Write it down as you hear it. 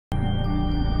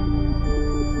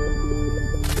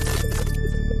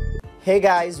Hey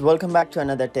guys, welcome back to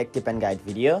another tech tip and guide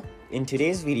video. In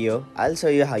today's video, I'll show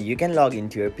you how you can log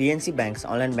into your PNC Bank's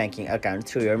online banking account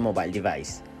through your mobile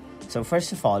device. So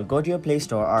first of all, go to your Play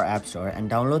Store or App Store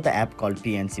and download the app called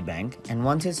PNC Bank, and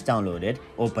once it's downloaded,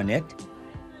 open it.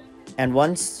 And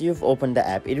once you've opened the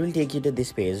app, it will take you to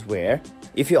this page where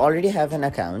if you already have an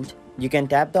account, you can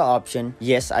tap the option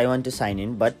yes, I want to sign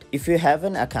in. But if you have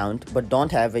an account but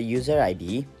don't have a user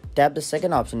ID, tap the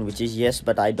second option, which is yes,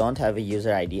 but I don't have a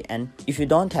user ID. And if you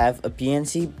don't have a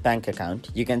PNC Bank account,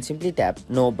 you can simply tap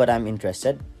no, but I'm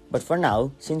interested. But for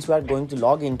now, since we are going to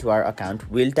log into our account,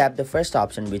 we'll tap the first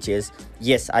option, which is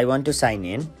yes, I want to sign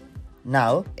in.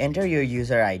 Now, enter your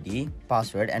user ID,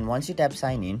 password, and once you tap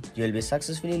sign in, you'll be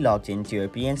successfully logged into your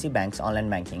PNC Bank's online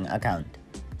banking account.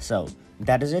 So,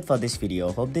 that is it for this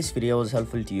video. Hope this video was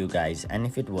helpful to you guys, and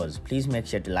if it was, please make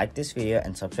sure to like this video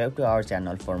and subscribe to our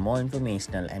channel for more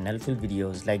informational and helpful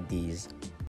videos like these.